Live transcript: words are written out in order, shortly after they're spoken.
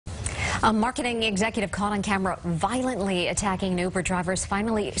A marketing executive caught on camera violently attacking an Uber driver is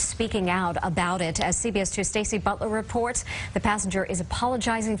finally speaking out about it. As CBS 2's Stacey Butler reports, the passenger is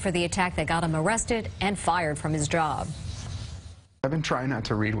apologizing for the attack that got him arrested and fired from his job. I've been trying not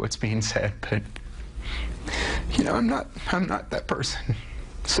to read what's being said, but you know, I'm not that person.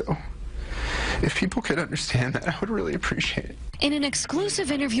 So if people could understand that, I would really appreciate it. In an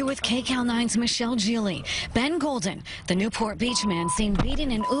exclusive interview with KCAL 9's Michelle Gili, Ben Golden, the Newport Beach man seen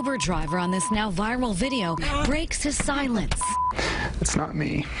beating an Uber driver on this now viral video, breaks his silence. It's not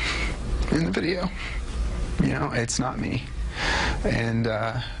me in the video. You know, it's not me. And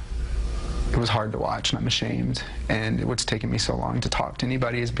it was hard to watch, and I'm ashamed. And what's taken me so long to talk to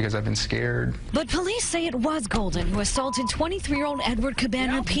anybody is because I've been scared. But police say it was Golden who assaulted 23-year-old Edward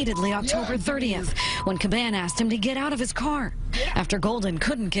Caban repeatedly October 30th when Caban asked him to get out of his car after Golden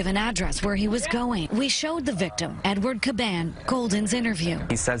couldn't give an address where he was going. We showed the victim, Edward Caban, Golden's interview.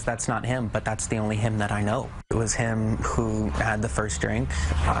 He says that's not him, but that's the only him that I know. It was him who had the first drink.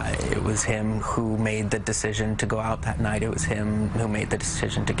 It was him who made the decision to go out that night. It was him who made the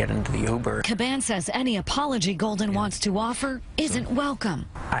decision to get into the Uber. Caban says any apology Golden wants to offer isn't welcome.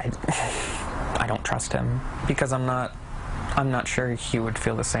 I don't trust him because I'm not sure he would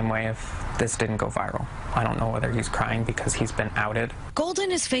feel the same way if this didn't go viral. I don't know whether he's crying because he's been outed.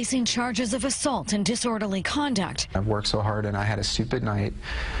 Golden is facing charges of assault and disorderly conduct. I've worked so hard, and I had a stupid night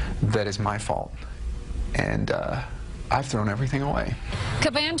that is my fault. And I've thrown everything away.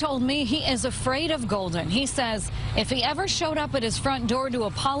 Caban told me he is afraid of Golden. He says if he ever showed up at his front door to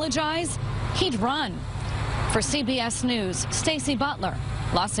apologize, he'd run. For CBS News, Stacey Butler,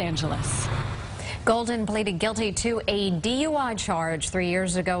 Los Angeles. Golden pleaded guilty to a DUI charge 3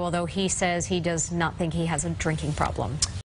 years ago, although he says he does not think he has a drinking problem.